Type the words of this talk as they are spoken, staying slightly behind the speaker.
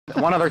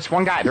It's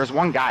one guy. There's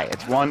one guy.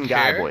 It's one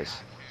guy, boys.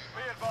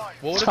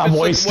 Well, I'm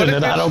wasting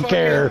it. I don't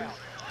care.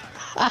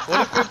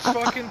 What if it's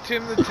fucking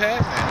Tim the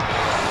Tat Man?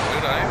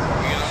 Dude,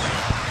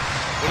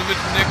 what if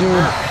it's Nick Dude,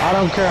 Murphy? I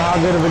don't care how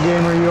good of a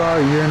gamer you are.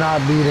 You're not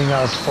beating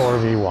us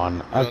 4v1.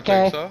 You don't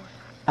think so?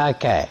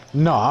 Okay.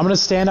 No, I'm gonna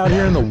stand out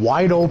here in the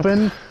wide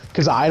open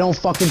because I don't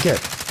fucking care.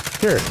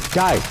 Here,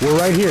 guy, we're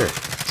right here.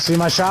 See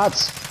my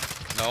shots?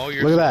 No,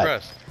 you're Look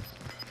at suppressed.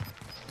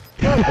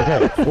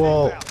 That. Okay,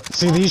 well,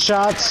 see these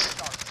shots?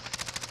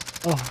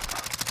 Oh.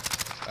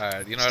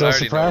 Alright, you know Still what? I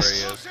already suppressed?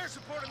 know where he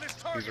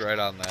is. He's right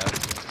on that.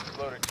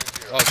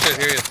 Oh shit,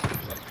 here he is.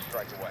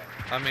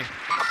 On me.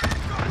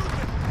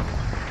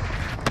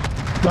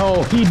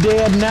 No, he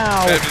dead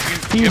now.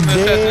 Hey, He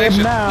dead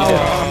now.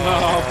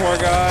 Oh no, poor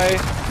guy.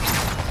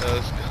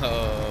 Let's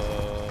go.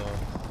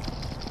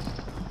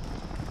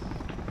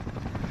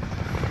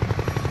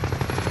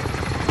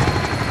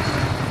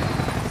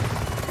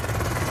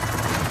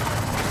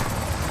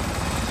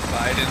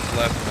 Biden's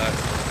left nut.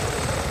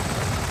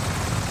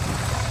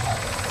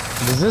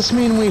 Does this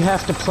mean we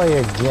have to play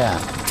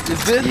again?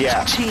 Is this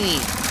Yeah.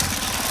 team?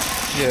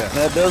 Yeah.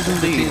 That does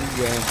indeed.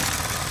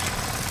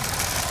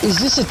 Is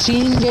this a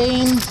team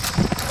game?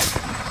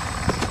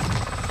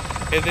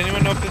 Hey, does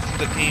anyone know if this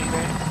is a team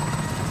game?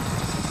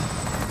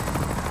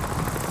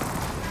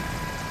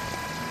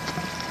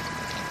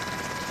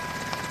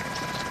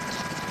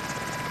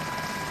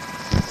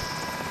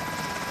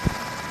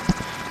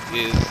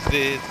 Is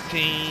this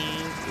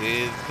team?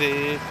 Is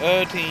this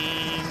a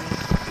team?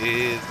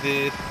 Is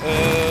this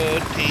a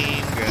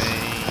team game?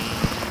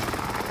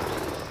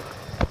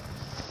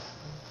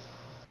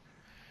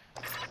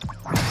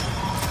 I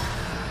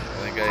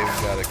think I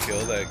even got to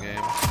kill that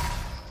game.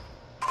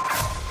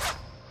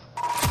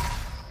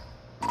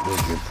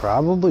 You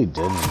probably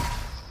didn't.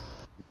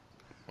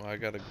 Well, I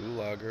got a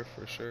gulager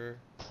for sure.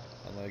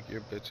 Unlike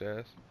your bitch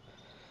ass.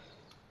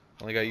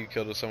 Only guy you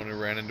killed was someone who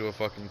ran into a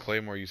fucking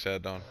claymore you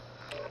sat down.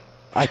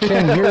 I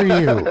can't hear you.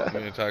 You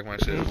gonna talk my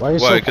shit? Why are you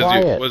so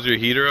quiet? Was your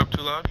heater up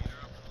too loud?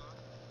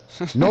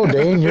 No,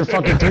 Dane, your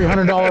fucking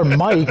 $300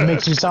 mic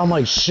makes you sound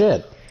like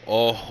shit.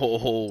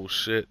 Oh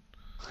shit.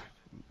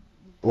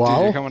 Well,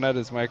 Dude, you're coming at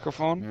his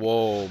microphone?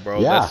 Whoa,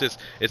 bro. Yeah.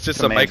 It's just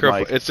a a man's microphone.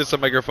 mic. It's just a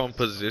microphone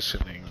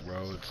positioning,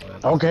 bro. It's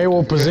not... okay,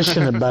 we'll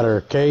position it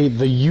better, okay?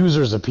 The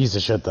user's a piece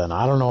of shit then.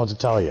 I don't know what to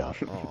tell you. Oh,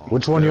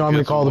 Which one do you want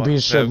me to call the piece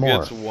of shit more?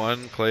 Gets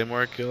one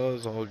claymore kill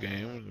his whole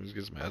game and he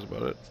gets mad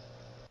about it.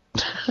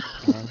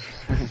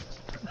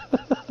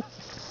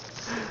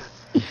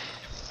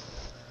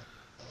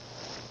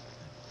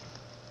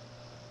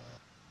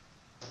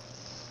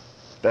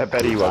 That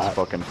Betty was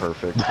fucking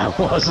perfect. That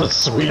was a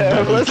sweet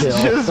That Betty was kill.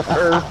 just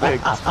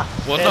perfect.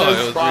 Well, no, And his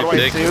it was Broadway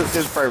ridiculous. suit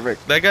is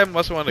perfect. That guy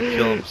must want to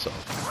kill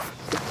himself.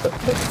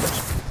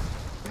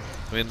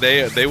 I mean,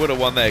 they would have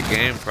won that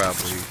game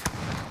probably.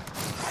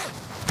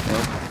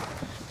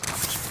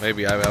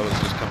 Maybe I was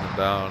just coming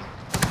down.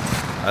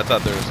 I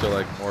thought there was still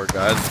like more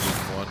guys than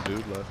just one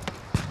dude left.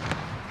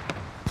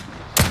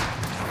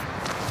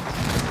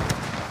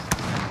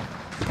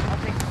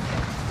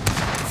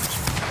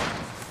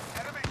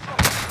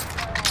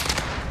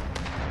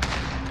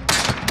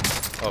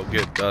 Oh,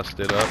 get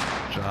dusted up,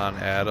 John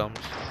Adams.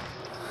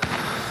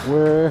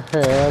 Where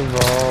have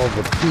all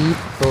the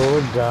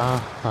people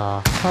gone?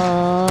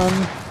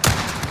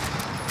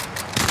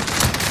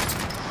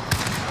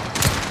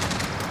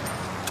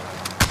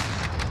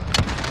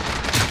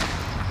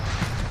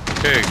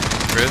 Okay,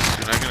 Chris,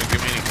 you're not gonna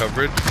give me any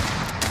coverage?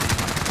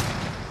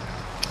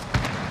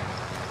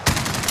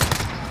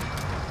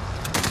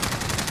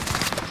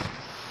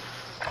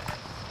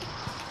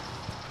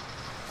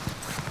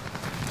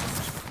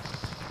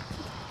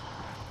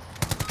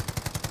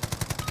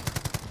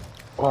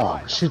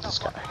 Oh, shoot this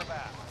guy.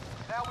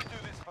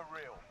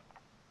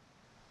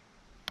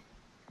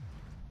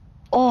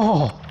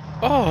 Oh!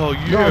 Oh,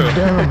 yeah! God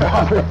damn it,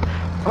 Bobby!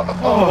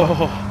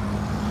 Oh!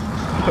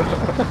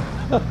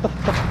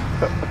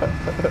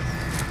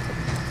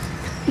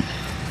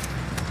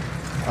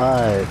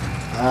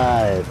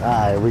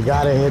 Alright, we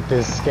gotta hit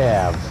this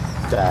scab,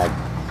 Doug.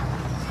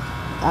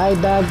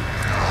 Alright, Doug.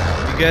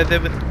 You guys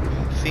ever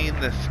seen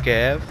the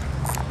scav?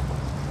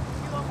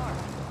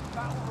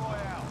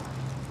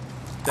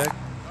 Doug?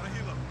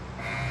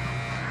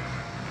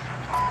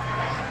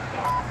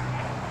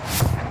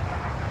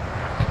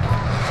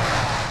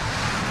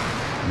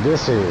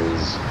 This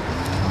is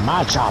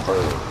my chopper.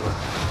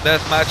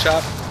 That's my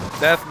chop.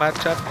 That's my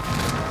chop.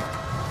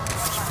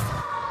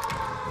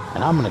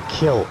 And I'm gonna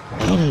kill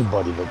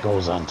anybody that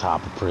goes on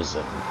top of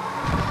prison.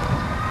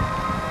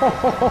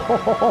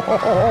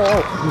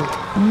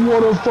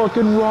 What a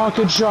fucking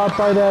rocket shot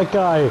by that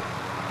guy.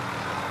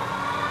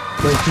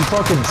 Like, he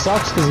fucking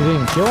sucks because he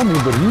didn't kill me,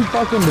 but he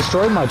fucking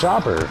destroyed my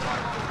chopper.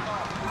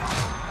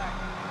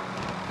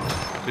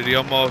 Did he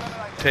almost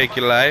take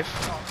your life?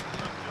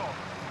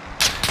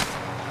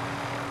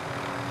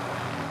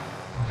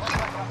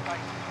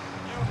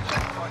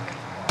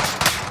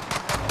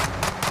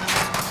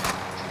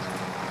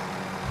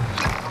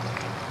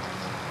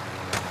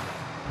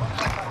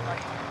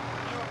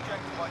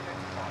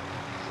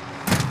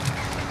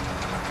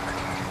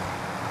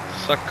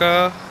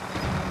 Sucker.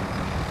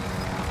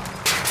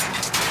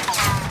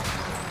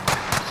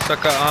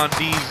 Sucker on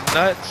these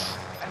nuts.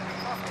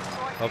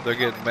 Hope they're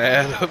getting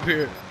mad up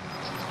here.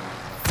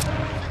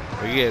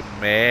 We're getting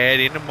mad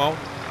in the morning.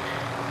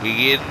 We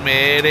getting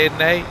mad at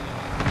night.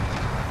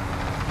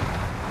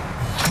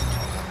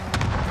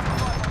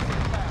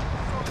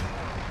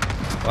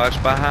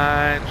 Watch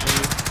behind you.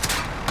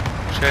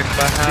 Check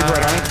behind. Keep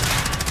right on it.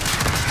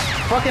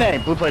 Fucking A,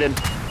 blue plated.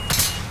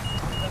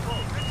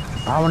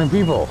 How many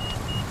people?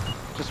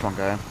 Just one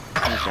guy.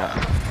 One shot.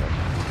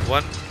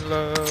 One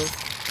love.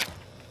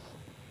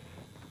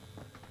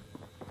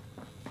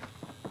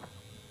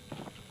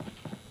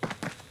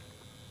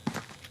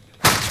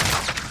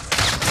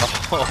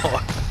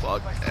 Oh,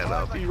 fuck that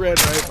up. He ran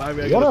right by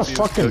me. What a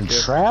fucking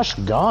trash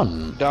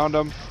gun. Downed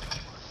him.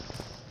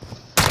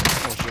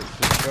 Oh shit,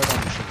 there's red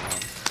on the shit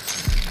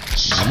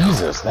now.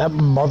 Jesus, that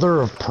mother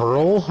of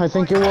pearl, I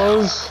think it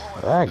was.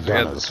 That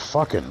gun is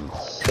fucking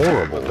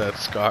horrible. That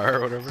scar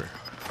or whatever.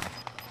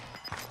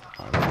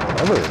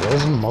 Whatever it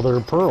is, mother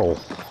of pearl.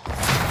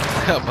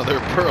 Yeah, mother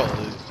of pearl.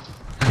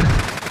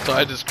 So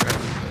I described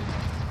it.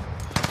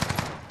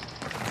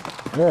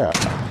 Yeah.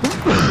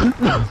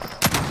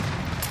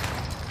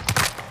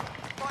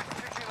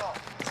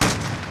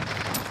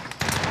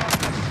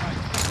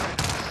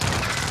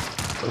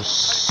 There's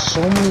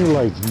so many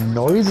like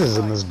noises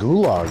in this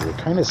gulag. It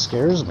kind of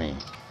scares me.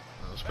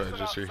 That's probably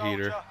just your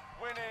heater.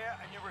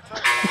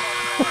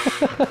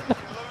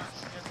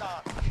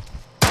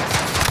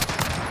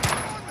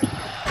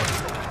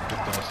 Get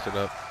busted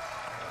up.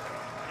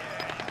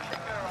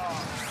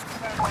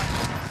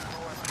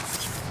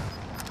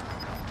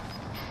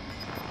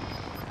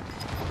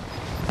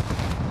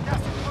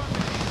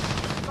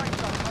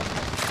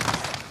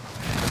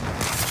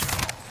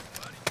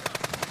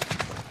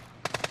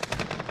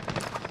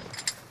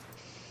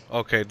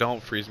 Okay,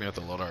 don't freeze me at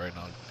the loadout right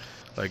now.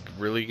 Like,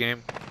 really,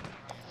 game?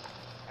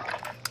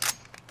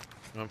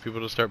 You want people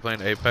to start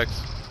playing Apex?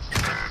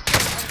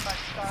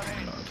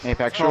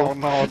 Apex. Oh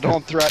no,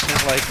 don't threaten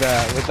it like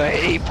that with the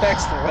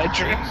Apex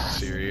Legends.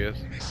 Serious?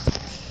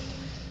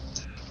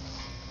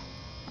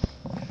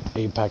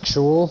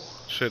 Apexual.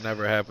 Shit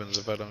never happens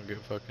if I don't get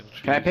fucking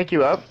cheese. Can I pick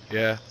you up?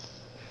 Yeah.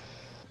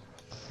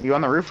 You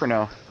on the roof or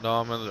no? No,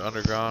 I'm in the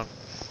underground.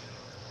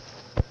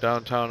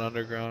 Downtown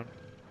underground.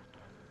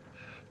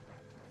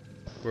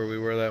 Where we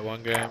were that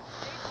one game.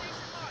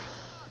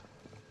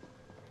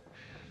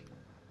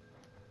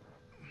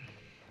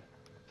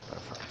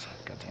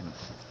 God damn it.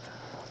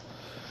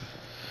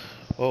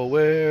 Oh,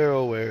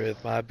 where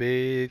is my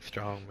big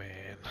strong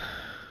man?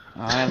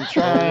 I'm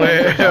trying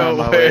to find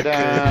my way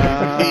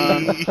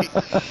down.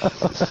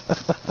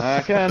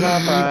 I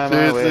cannot find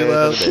my way to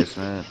the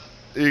basement.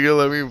 You gonna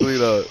let me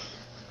bleed out?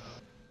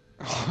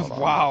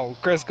 Wow,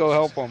 Chris, go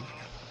help him.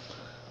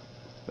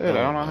 Dude, I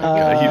don't know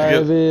how to he's I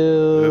good.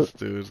 will... This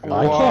dude's good.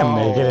 I can't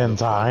make it in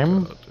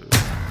time.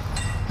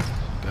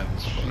 That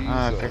is funny.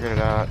 I figured it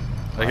out.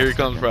 Like, here he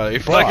comes, probably.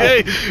 Fuck,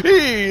 hey,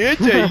 hey,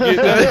 take it.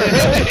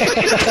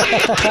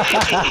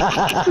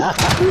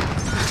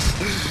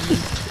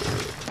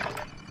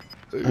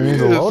 I mean,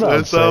 the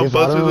loadout's safe. I don't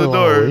busted really the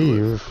want to door.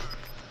 leave.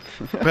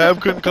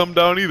 Pab couldn't come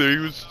down either. He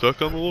was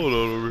stuck on the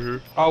loadout over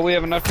here. Oh, we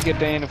have enough to get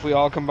Dane if we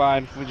all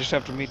combine. We just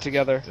have to meet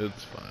together.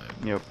 It's fine.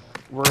 Yep.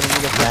 We're gonna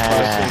get this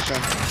fire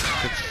station.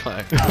 It's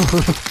fine.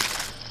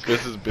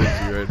 Chris is busy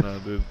right now,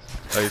 dude.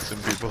 Icing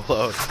people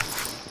out.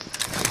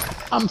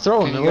 I'm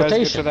throwing Can the you guys get to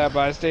rotation. that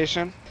buy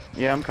station?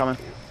 Yeah, I'm coming.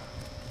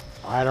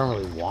 I don't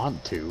really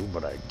want to,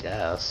 but I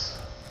guess.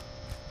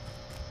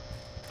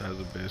 That was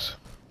a bitch.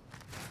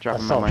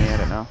 Dropping my felt- money at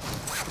it now.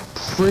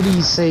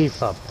 Pretty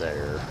safe up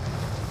there.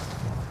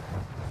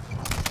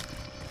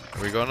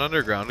 Are we going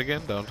underground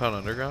again? Downtown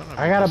underground?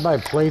 I gotta buy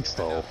plates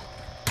though.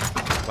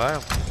 Buy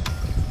them.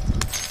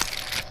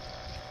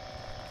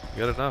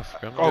 You got enough.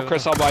 Come Oh, get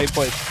Chris, enough. I'll buy you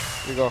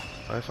plates. Here you go.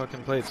 Buy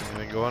fucking plates and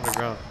then go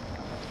underground.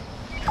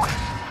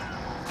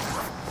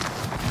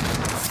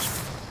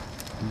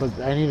 But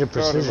I need a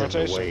Throw it in precision to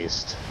rotation.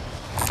 waste.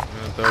 I'm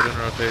gonna throw it in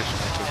rotation.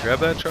 So grab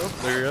that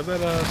trophy. Grab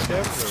that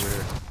scavenger over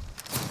here.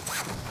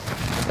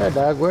 Yeah,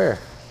 dog, where?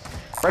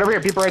 Right over here,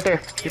 people right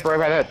there. People right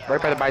by that.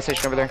 Right by the buy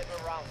station over there.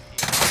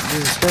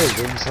 Jesus Christ,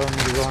 Dane telling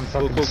me to go on Go,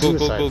 fucking go, go,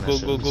 suicide go, go,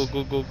 go, missions.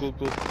 go, go, go, go,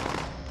 go, go.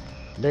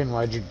 Dane,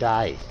 why'd you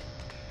die?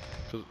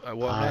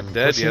 Well, I'm I'm not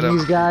dead pushing yet. I'm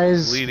these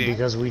guys bleeding.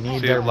 because we need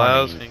See their if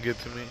Lyles money. can get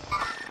to me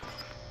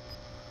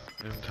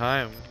in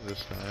time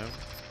this time.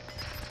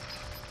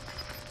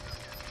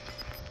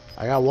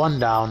 I got one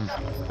down.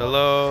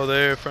 Hello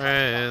there,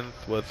 friends.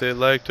 What's it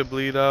like to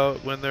bleed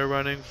out when they're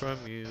running from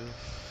you?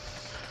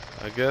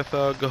 I guess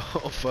I'll go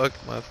fuck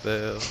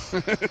myself.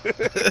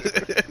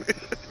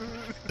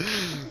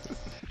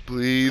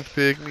 Please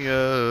pick me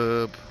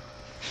up.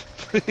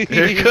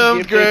 Here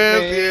comes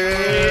Graham.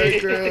 Yeah,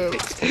 Graham.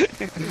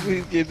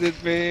 Please get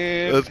this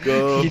man. Let's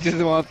go. You just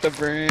want the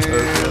brand.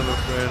 Let's go, my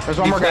friend. There's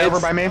one more guy plates? over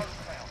by me.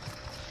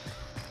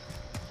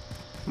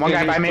 One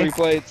guy by me. 3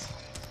 plates.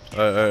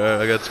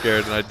 I got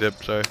scared and I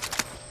dipped, sorry.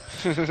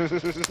 Let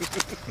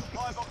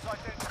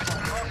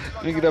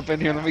me get up in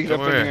here. Let me get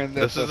Come up in here. here. And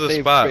This that's is a the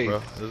safe spot, space. bro.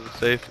 This is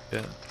safe.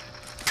 Yeah.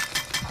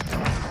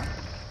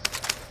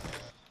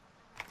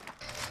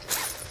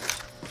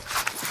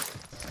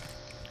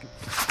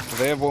 Do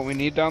they have what we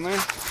need down there?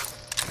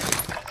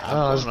 I don't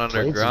know, there's I'm plates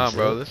and underground,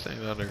 bro. shit. This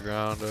ain't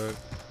underground, dog.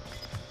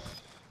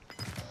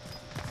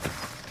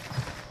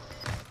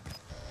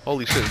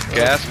 Holy shit,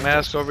 gas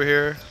mask over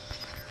here.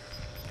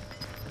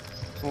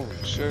 Holy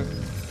shit.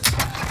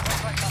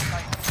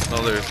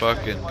 Another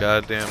fucking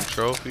goddamn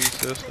trophy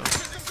system.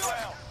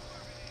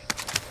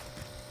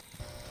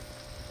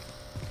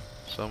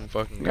 Some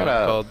fucking Got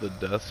gun a- called the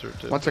Death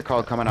Certificate. What's it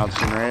called? Coming out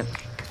soon, right?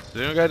 Does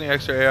anyone got any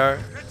extra AR?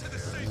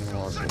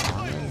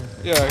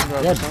 Yeah, I can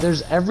grab Yeah, some.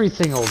 there's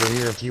everything over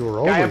here if you were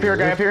over Guy up here,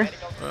 guy up here.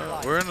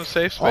 We're in a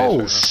safe space Oh right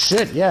now.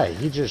 shit, yeah,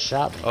 he just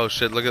shot me. Oh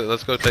shit, look at,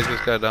 let's go take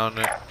this guy down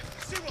there.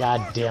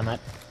 God damn it.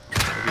 If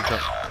he come-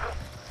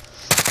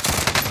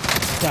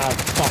 God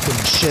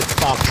fucking shit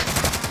fuck.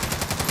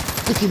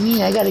 Look at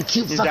me, I got a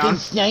cute He's fucking down.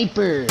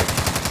 sniper.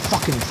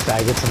 Fucking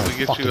faggots We and get their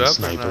you fucking up or not?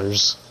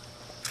 snipers.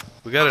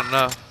 We got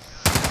enough.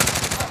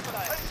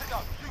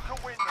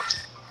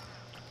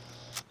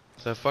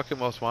 That fucking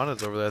most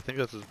wanted's over there. I think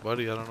that's his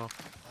buddy, I don't know.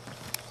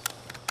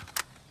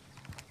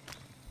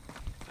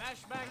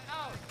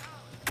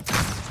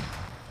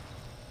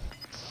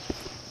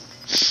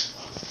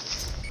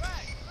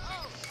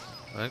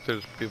 I think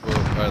there's people,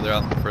 right, they're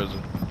out in the prison.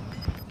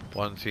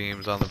 One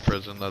team's on the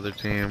prison, the other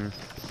team,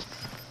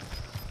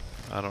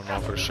 I don't know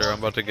for sure. I'm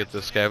about to get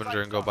this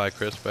scavenger and go buy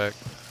Chris back.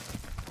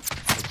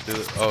 Let's do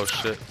it. Oh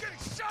shit.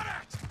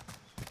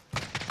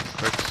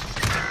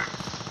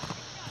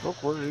 Pricks.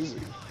 Look, where is he?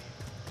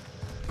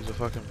 He's a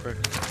fucking prick.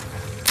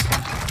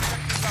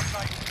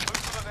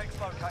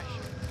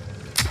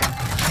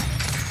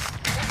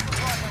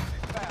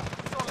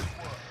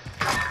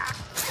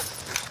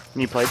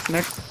 Need plates,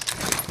 Nick?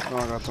 Oh,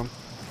 I got some.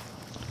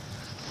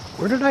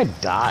 Where did I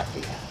die?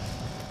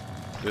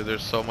 Dude,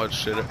 there's so much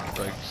shit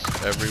like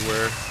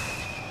everywhere.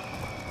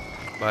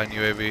 Behind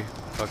UAV.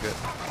 Fuck it.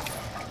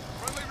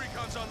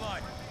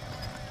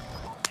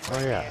 Oh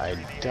yeah, I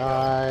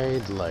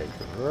died like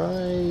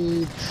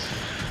right.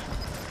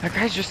 That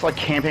guy's just like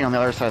camping on the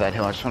other side of that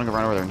hill. I just want to go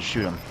run over there and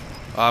shoot him.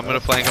 I'm gonna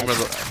flank him with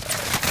the...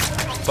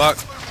 Fuck!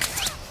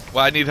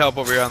 Well, I need help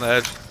over here on the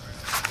edge.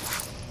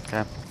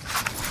 Okay.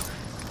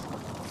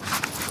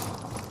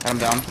 Got him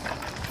down.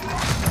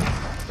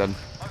 Dead.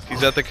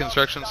 He's at the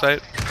construction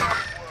site.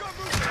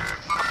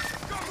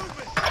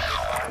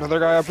 Another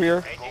guy up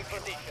here.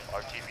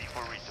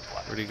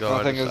 Where'd he go?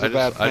 Don't think it was a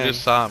bad I thing.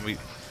 just saw him.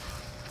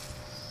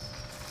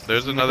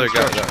 There's in the another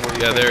guy. construction where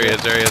you Yeah, there he think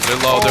is. There he is. They're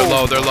low. They're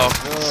low. They're low.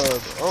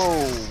 Good.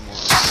 Oh.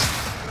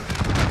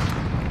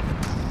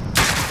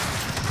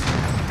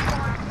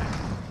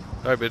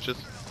 Alright, bitches.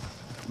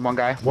 One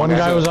guy. One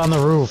guy was on the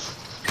roof.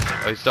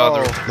 Oh, he's still on the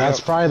roof. That's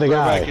probably the We're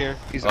guy. back here.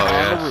 He's Oh, on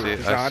yeah. the I roof. see,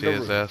 He's I on see the his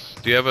roof. ass.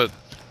 Do you have a...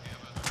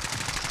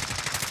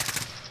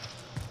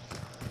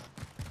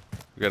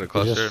 We got a He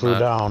cluster just or flew not?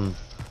 down.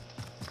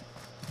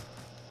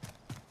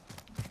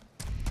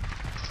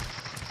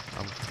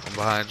 I'm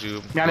behind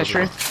you. Behind his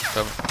tree.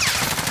 Coming.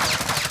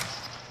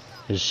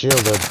 He's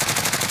shielded.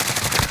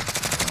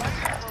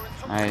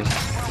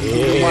 Nice.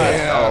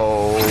 Yeah.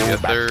 Oh,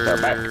 Get back, there.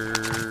 back.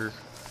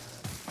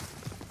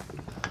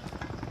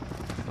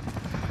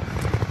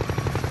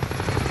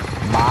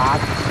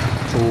 Back,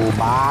 to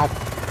back,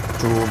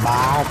 to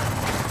back,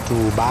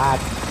 to back,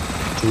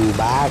 to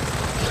back,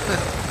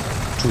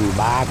 to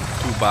back.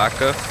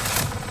 Chewbacca.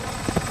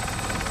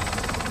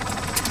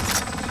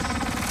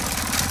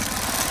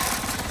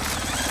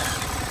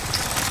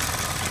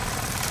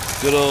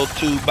 Good old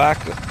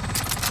Chewbacca.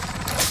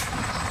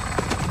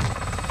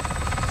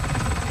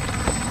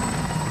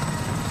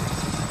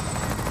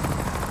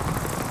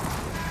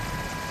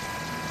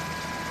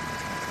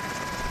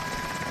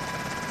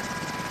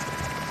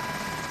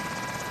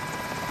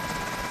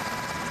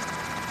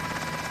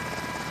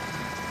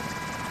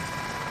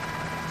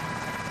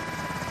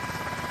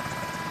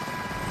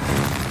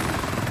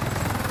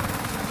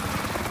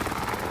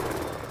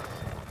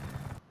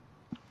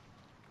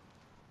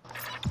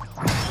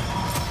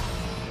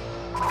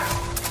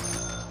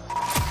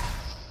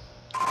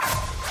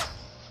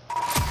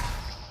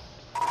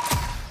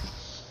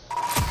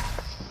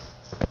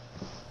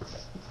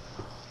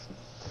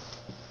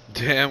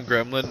 Damn,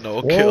 Gremlin, no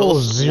Whoa,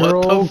 kills. zero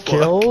What the fuck?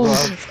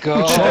 kills? Let's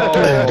go. Check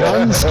your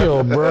gun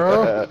skill,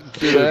 bro.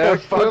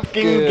 The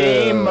fucking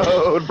game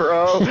mode,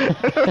 bro.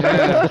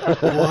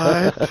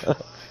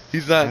 What?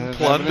 He's not in And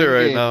plunder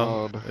right game now.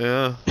 mode.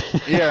 Yeah.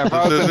 Yeah, if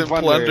I This was in isn't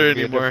plunder, plunder it'd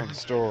be anymore. A different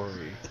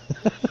story.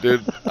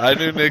 Dude, I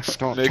knew Nick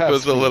Don't was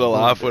test a me, little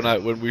off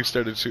Plunder. when we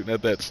started shooting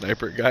at that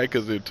sniper guy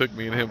because it took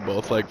me and him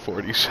both like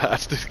 40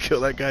 shots to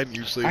kill that guy. And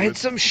usually, I had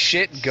some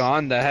shit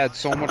gun that had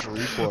so much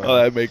recoil. oh,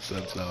 that makes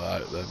sense now.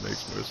 That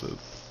makes more sense.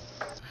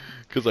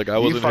 Because like I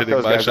You wasn't fucked hitting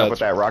those my guys up with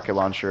shots. that rocket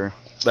launcher.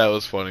 That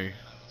was funny.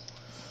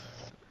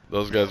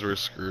 Those guys were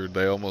screwed.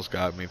 They almost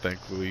got me.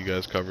 Thankfully, you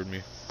guys covered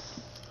me.